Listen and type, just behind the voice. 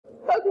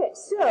Okay,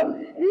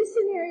 so this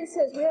scenario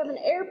says we have an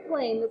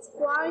airplane that's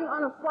flying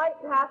on a flight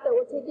path that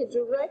will take it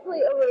directly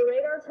over a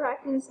radar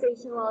tracking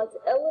station while its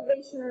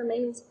elevation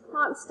remains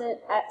constant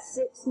at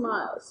 6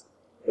 miles.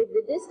 If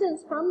the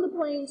distance from the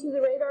plane to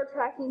the radar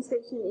tracking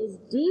station is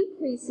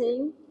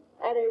decreasing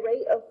at a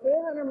rate of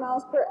 400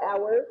 miles per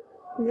hour,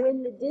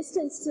 when the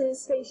distance to the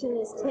station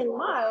is 10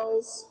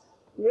 miles,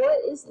 what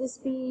is the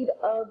speed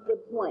of the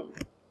plane?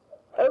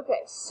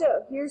 Okay,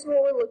 so here's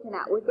what we're looking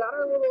at. We've got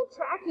our little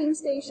tracking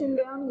station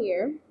down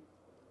here.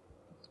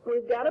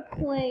 We've got a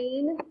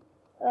plane.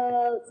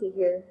 Let's see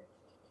here.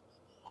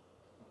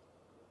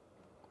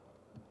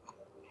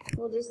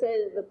 We'll just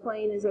say that the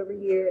plane is over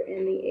here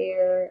in the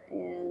air,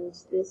 and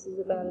this is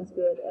about as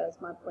good as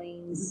my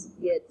planes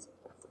get.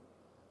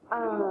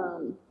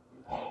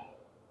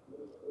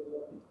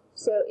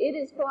 So it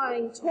is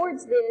flying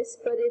towards this,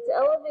 but its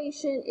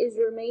elevation is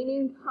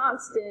remaining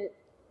constant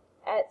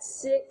at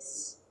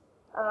 6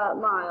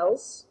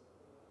 miles.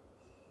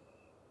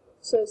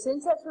 So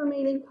since that's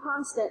remaining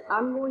constant,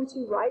 I'm going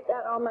to write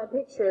that on my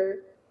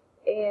picture,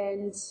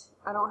 and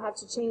I don't have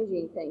to change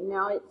anything.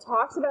 Now it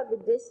talks about the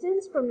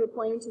distance from the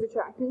plane to the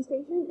tracking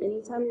station.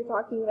 Anytime you're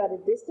talking about a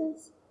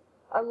distance,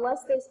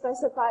 unless they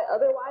specify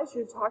otherwise,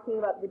 you're talking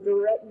about the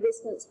direct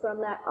distance from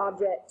that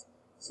object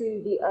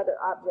to the other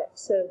object.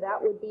 So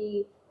that would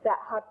be that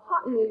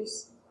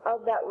hypotenuse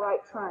of that right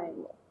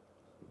triangle.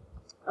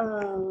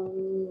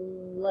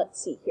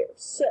 Let's see here.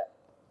 So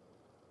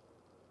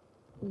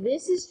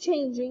this is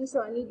changing,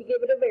 so I need to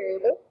give it a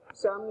variable.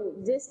 So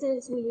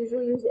distance, we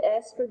usually use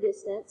S for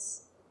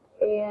distance.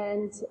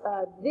 And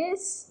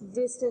this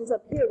distance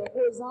up here, the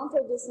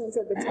horizontal distance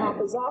at the top,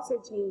 is also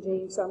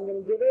changing, so I'm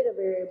going to give it a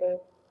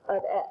variable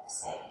of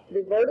x.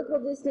 The vertical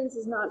distance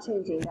is not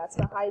changing. That's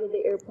the height of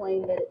the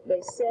airplane that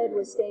they said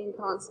was staying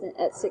constant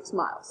at 6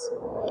 miles.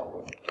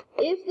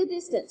 If the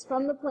distance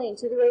from the plane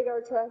to the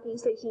radar tracking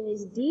station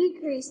is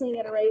decreasing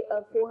at a rate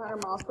of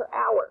 400 miles per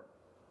hour,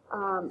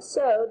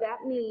 so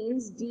that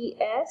means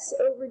ds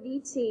over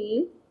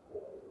dt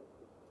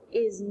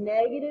is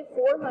negative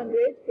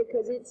 400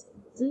 because it's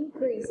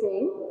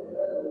decreasing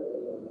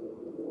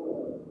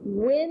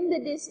when the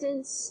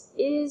distance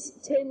is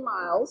 10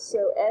 miles,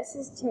 so s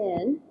is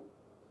 10.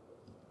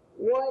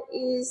 What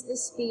is the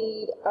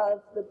speed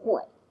of the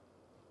plane?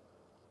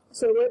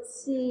 So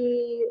let's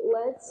see,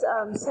 let's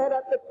set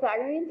up the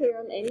Pythagorean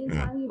theorem.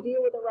 Anytime you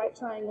deal with a right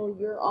triangle,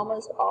 you're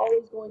almost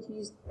always going to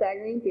use the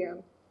Pythagorean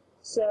theorem.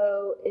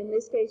 So in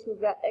this case,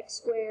 we've got x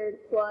squared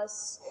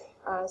plus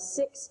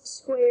 6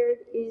 squared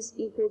is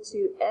equal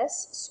to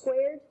s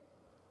squared.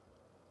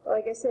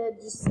 Like I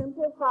said, just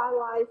simplify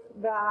life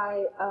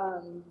by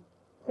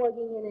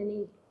plugging in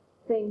any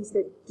things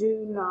that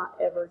do not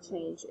ever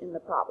change in the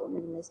problem.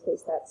 In this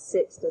case, that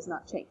 6 does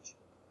not change.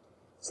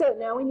 So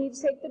now we need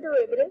to take the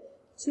derivative.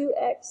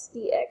 2x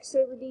dx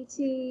over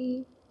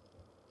dt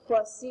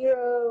plus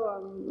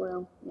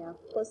 0,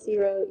 plus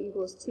 0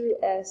 equals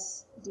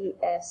 2s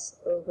ds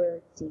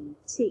over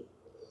dt.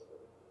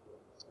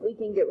 We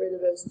can get rid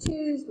of those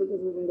 2's because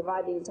we can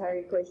divide the entire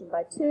equation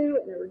by 2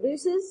 and it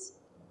reduces.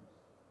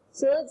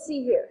 So let's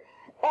see here.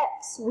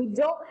 X. We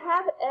don't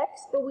have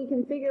x, but we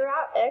can figure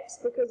out x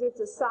because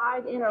it's a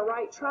side in a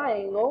right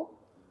triangle.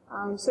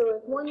 So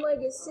if one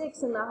leg is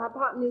 6 and the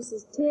hypotenuse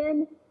is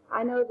 10,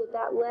 I know that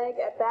that leg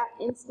at that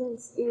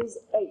instance is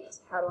 8.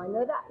 How do I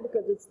know that?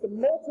 Because it's the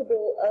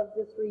multiple of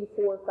the 3,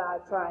 4,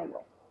 5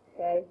 triangle.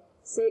 Okay?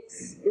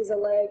 6 is a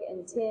leg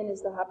and 10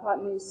 is the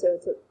hypotenuse, so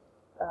it's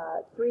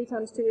 3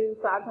 times 2,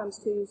 5 times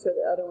 2, so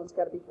the other one's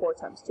got to be 4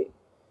 times 2.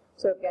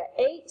 So I've got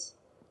 8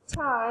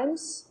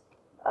 times,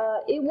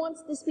 it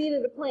wants the speed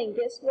of the plane.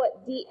 Guess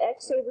what?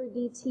 dx over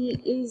dt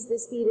is the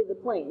speed of the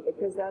plane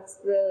because that's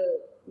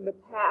the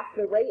path,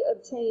 the rate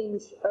of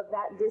change of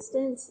that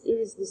distance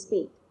is the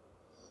speed.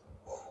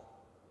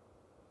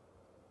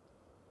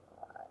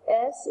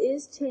 S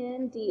is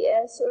 10,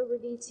 ds over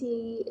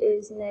dt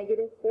is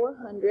negative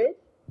 400.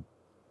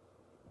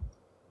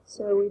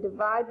 So we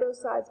divide both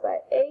sides by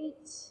 8.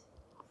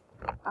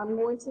 I'm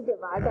going to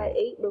divide by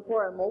 8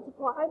 before I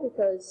multiply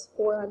because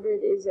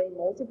 400 is a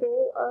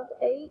multiple of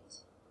 8.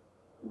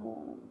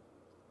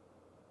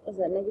 Is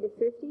that negative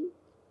 50?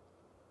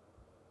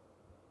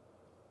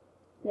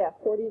 Yeah,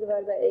 40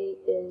 divided by 8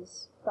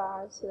 is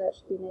 5, so that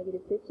should be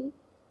negative 50.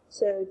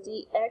 So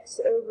dx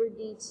over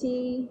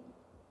dt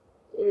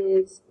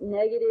is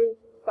negative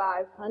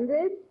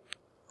 500.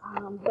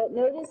 But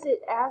notice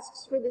it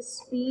asks for the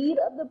speed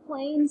of the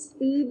plane.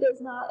 Speed does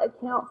not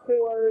account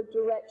for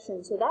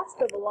direction. So that's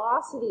the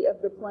velocity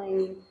of the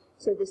plane.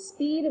 So the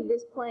speed of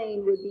this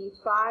plane would be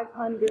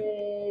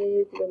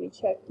 500, let me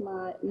check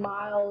my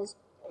miles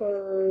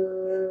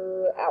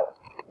per hour.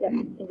 Yep,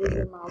 it is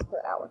in miles per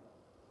hour.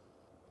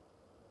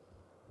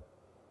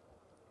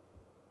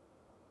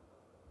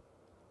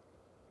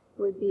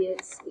 Would be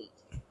its speed.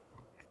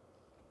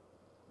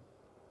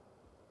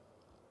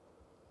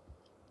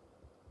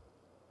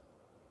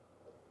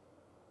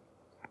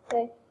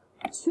 Okay.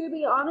 To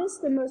be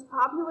honest, the most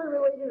popular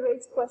related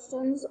rates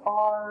questions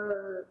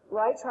are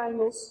right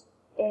triangles,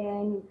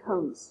 and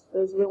cones.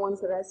 Those are the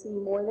ones that I see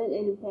more than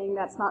anything.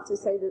 That's not to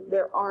say that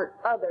there aren't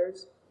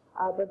others,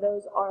 but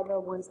those are the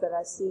ones that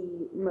I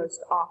see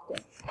most often.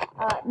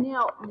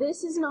 Now,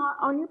 this is not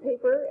on your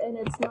paper, and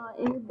it's not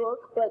in your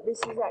book, but this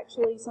is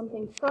actually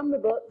something from the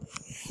book.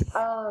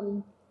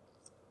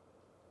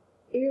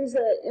 Here's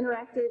an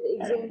interactive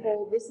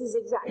example. This is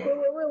exactly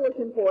what we're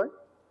looking for.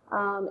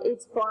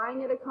 It's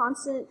flying at a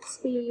constant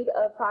speed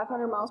of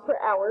 500 miles per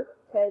hour.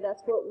 Okay,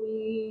 that's what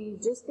we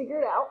just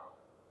figured out.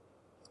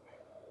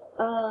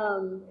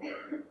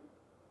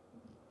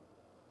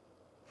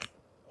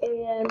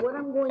 And what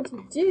I'm going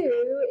to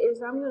do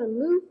is I'm going to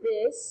move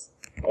this,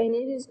 and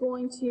it is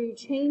going to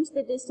change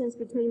the distance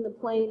between the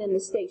plane and the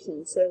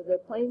station. So the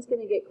plane's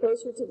going to get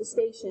closer to the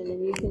station,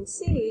 and you can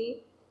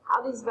see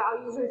how these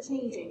values are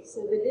changing.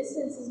 So the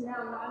distance is now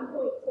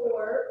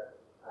 9.4.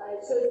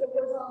 It shows the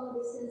horizontal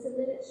distance, and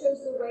then it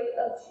shows the rate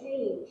of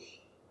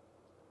change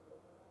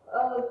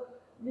of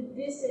the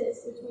distance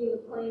between the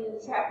plane and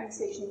the tracking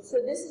station.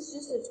 So this is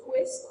just a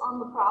twist on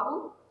the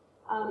problem.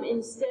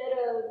 Instead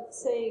of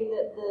saying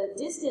that the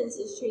distance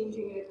is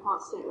changing at a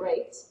constant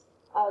rate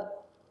of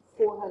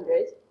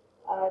 400,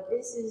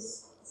 this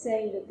is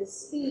saying that the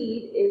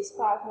speed is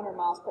 500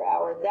 miles per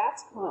hour.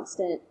 That's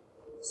constant.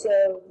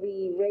 So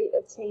the rate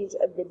of change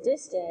of the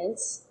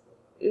distance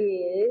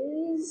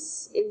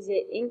is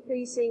it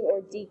increasing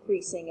or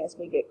decreasing as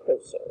we get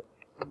closer?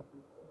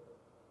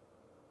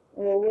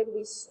 Well, what did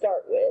we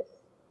start with?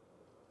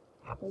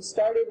 We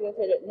started with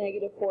it at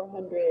negative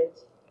 400.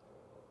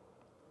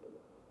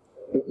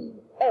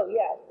 Oh,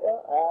 yeah.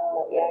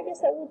 Well, yeah, I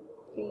guess that would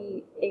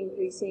be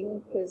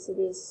increasing because it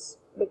is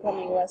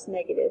becoming less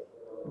negative.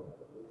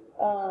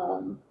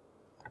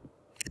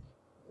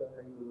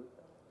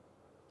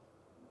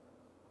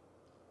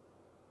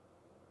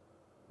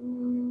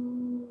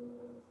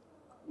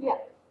 Yeah.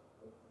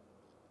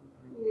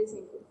 It is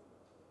increasing.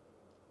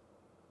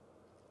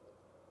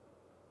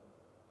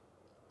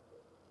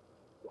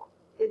 Yeah,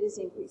 it is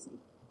increasing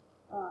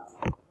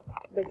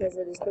because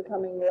it is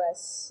becoming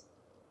less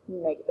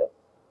negative.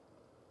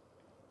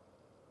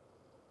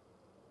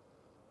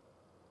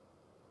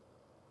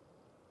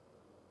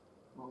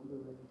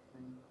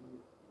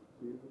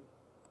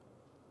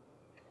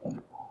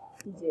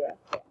 Yeah.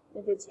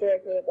 If it's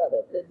directly above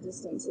it, the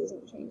distance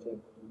isn't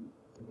changing.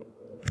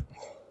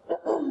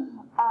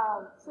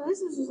 So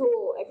this is just a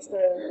little extra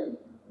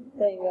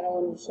thing that I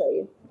wanted to show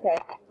you. Okay,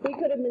 we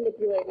could have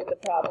manipulated the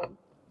problem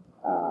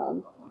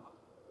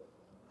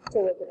to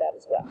look at that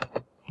as well.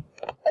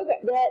 Okay,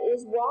 that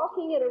is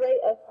walking at a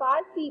rate of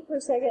 5 feet per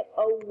second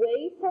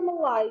away from a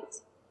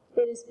light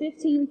that is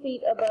 15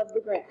 feet above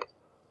the ground.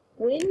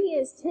 When he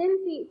is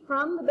 10 feet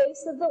from the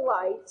base of the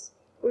light,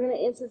 we're going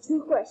to answer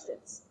 2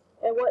 questions.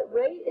 At what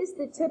rate is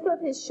the tip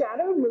of his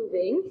shadow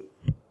moving?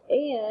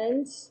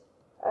 And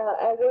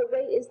at what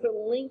rate is the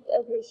length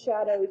of his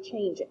shadow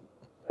changing?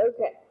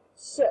 Okay,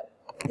 so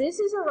this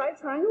is a right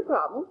triangle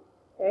problem,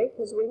 okay,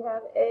 because we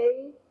have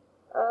a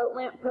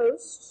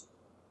lamppost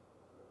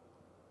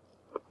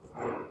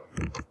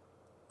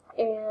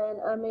and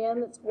a man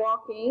that's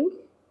walking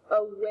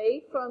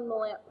away from the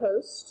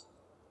lamppost.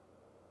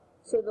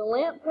 So the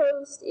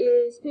lamppost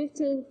is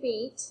 15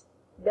 feet.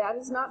 That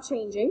is not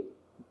changing.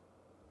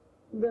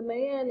 The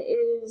man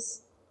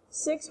is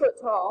 6 foot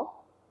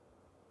tall.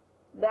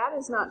 That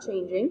is not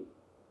changing.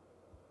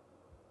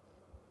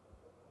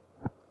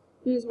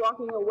 He is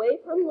walking away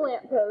from the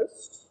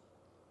lamppost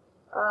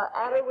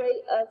at a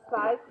rate of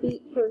 5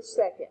 feet per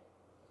second.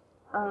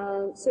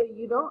 So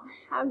you don't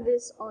have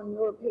this on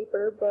your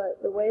paper,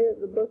 but the way that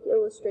the book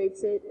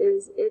illustrates it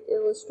is it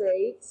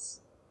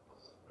illustrates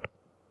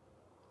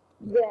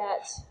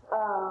that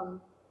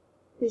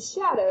his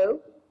shadow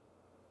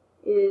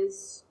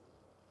is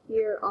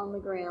here on the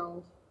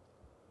ground.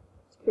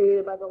 It's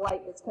created by the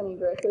light that's coming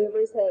directly over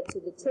his head. So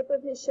the tip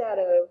of his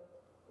shadow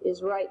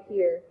is right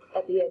here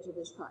at the edge of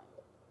this triangle.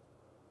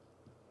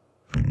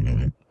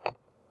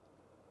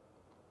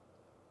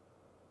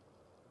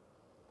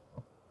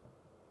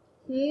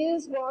 He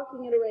is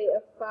walking at a rate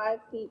of 5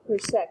 feet per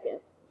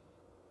second.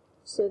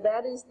 So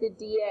that is the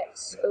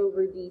dx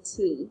over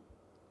dt,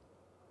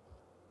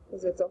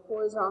 because it's a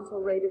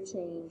horizontal rate of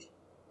change.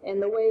 And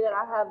the way that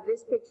I have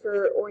this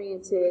picture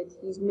oriented,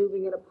 he's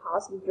moving in a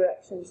positive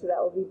direction, so that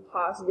will be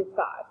positive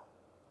 5.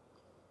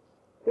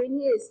 When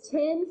he is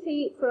 10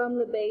 feet from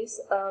the base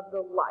of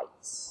the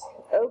lights.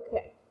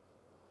 Okay.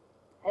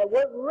 At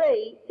what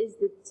rate is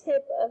the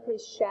tip of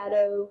his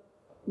shadow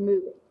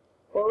moving?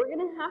 What we're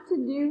going to have to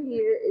do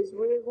here is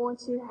we're going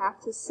to have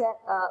to set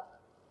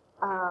up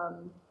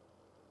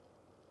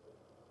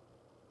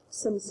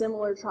some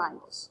similar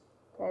triangles.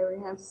 Okay, we're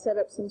going to have to set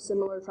up some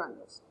similar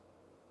triangles.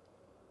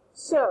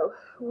 So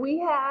we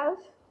have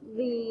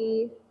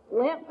the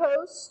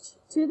lamppost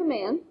to the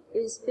man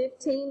is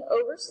 15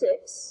 over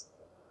 6.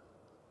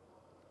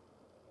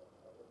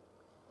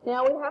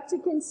 Now we have to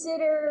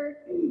consider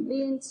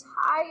the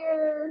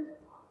entire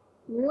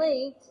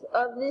length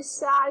of this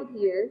side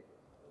here.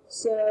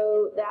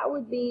 So that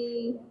would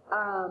be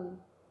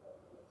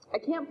I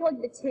can't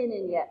plug the 10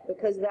 in yet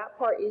because that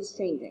part is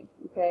changing,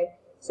 okay?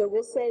 So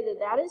we'll say that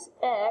that is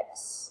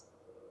x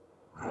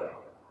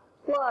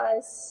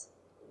plus,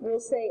 we'll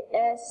say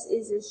s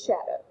is his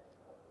shadow,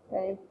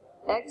 okay?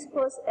 X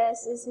plus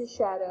s is his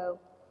shadow,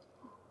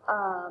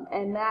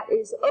 and that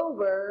is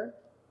over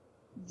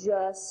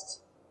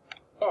just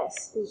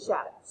s, his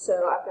shadow.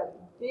 So I've got a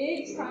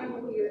big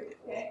triangle here,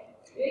 okay?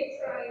 Big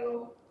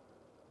triangle.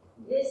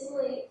 This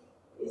length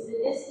is the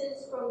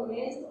distance from the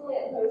man to the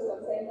lamppost. So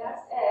I'm saying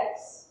that's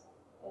x,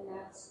 and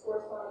that's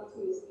corresponding to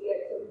his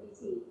dx over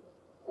dt,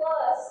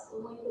 plus the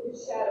length of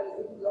his shadow,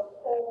 which is the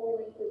whole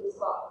length of this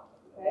bottom,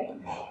 okay?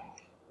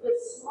 The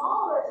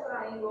smaller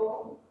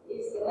triangle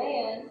is the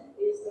man,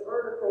 is the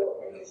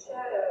vertical, and the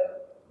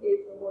shadow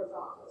is the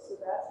horizontal. So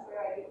that's where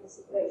I get this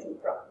equation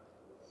from.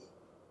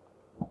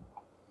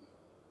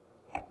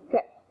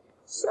 Okay,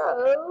 so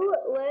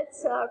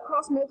let's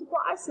cross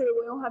multiply so that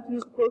we don't have to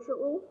use the quotient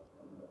rule.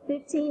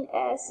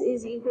 15s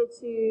is equal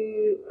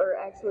to, or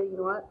actually, you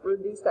know what,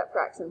 reduce that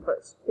fraction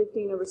first.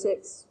 15 over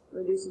 6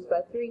 reduces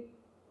by 3.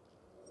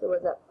 So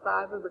what's that,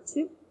 5 over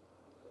 2?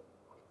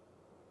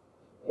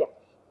 Yeah.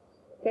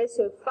 Okay,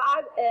 so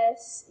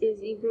 5s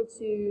is equal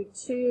to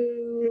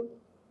 2,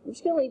 I'm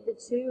just going to leave the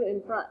 2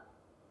 in front.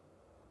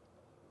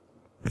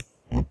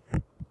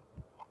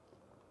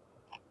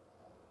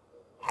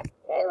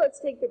 Okay, let's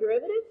take the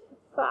derivative.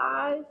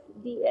 5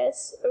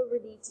 ds over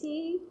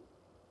dt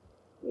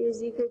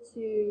is equal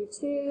to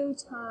 2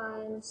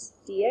 times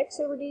dx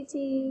over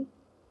dt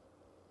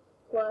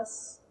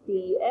plus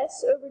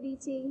ds over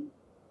dt.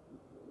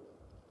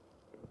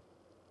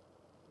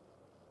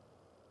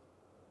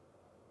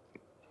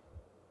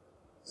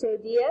 So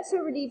ds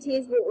over dt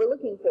is what we're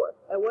looking for.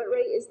 At what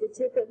rate is the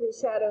tip of his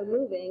shadow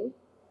moving?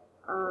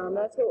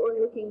 That's what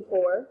we're looking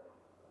for.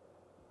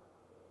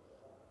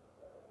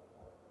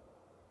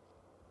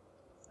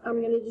 I'm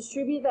going to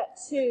distribute that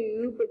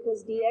 2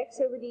 because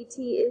dx over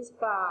dt is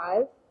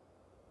 5.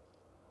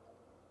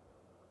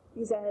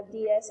 Because I have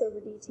ds over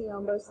dt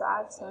on both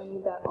sides, so I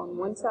need that on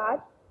one side.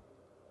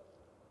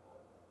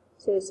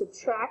 So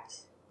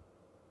subtract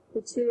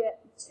the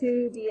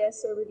 2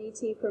 ds over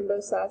dt from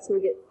both sides, so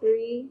we get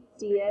 3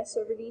 ds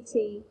over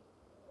dt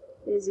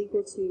is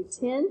equal to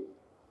 10.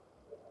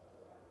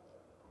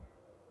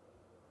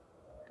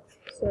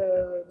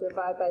 So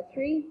divide by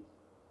 3,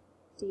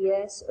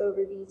 ds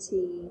over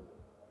dt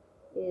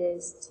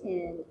is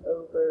 10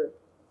 over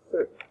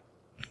 3.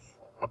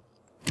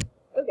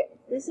 Okay,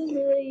 this is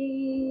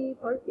really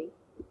part B.